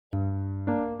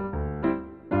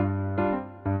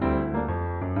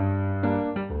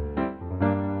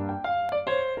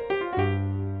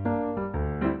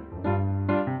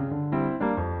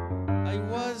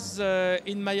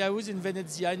in my house in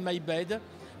Venezia, in my bed,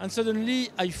 and suddenly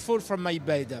I fall from my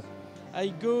bed. I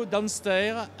go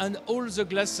downstairs and all the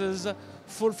glasses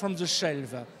fall from the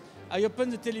shelf. I open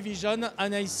the television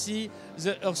and I see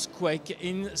the earthquake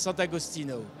in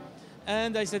Sant'Agostino.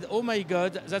 And I said, oh my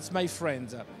God, that's my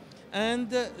friend. And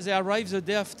they arrived the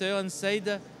day after and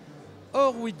said,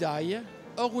 or we die,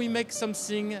 or we make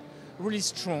something really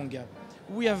strong.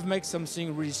 We have made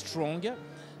something really strong.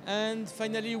 And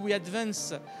finally, we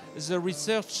advance the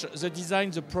research, the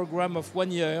design, the program of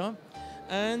 1 year.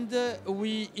 And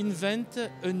we invent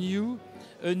a new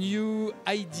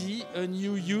idea, a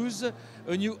new use,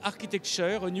 a new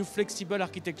architecture, a new flexible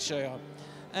architecture.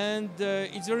 And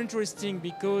it's very interesting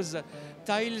because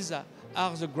tiles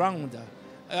are the ground.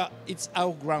 It's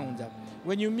our ground.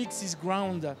 When you mix this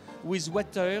ground with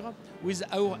water, with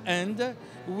our hand,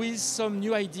 with some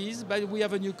new ideas, but we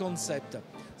have a new concept.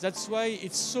 That's why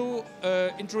it's so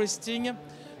interesting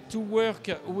to work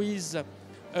with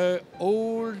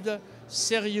old,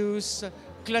 serious,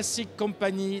 classic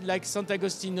company like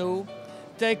Sant'Agostino,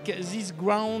 take this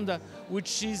ground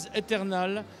which is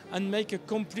eternal and make a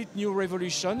complete new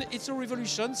revolution. It's a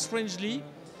revolution, strangely.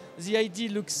 The idea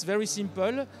looks very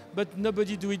simple, but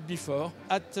nobody do it before.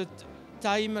 At a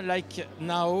time like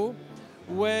now,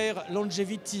 where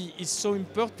longevity is so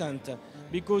important,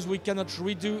 because we cannot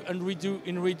redo and redo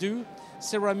and redo,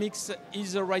 ceramics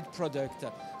is the right product,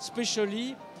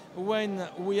 especially when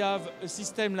we have a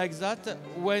system like that,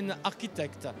 when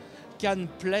architects can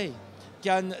play,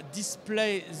 can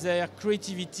display their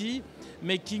creativity,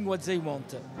 making what they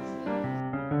want.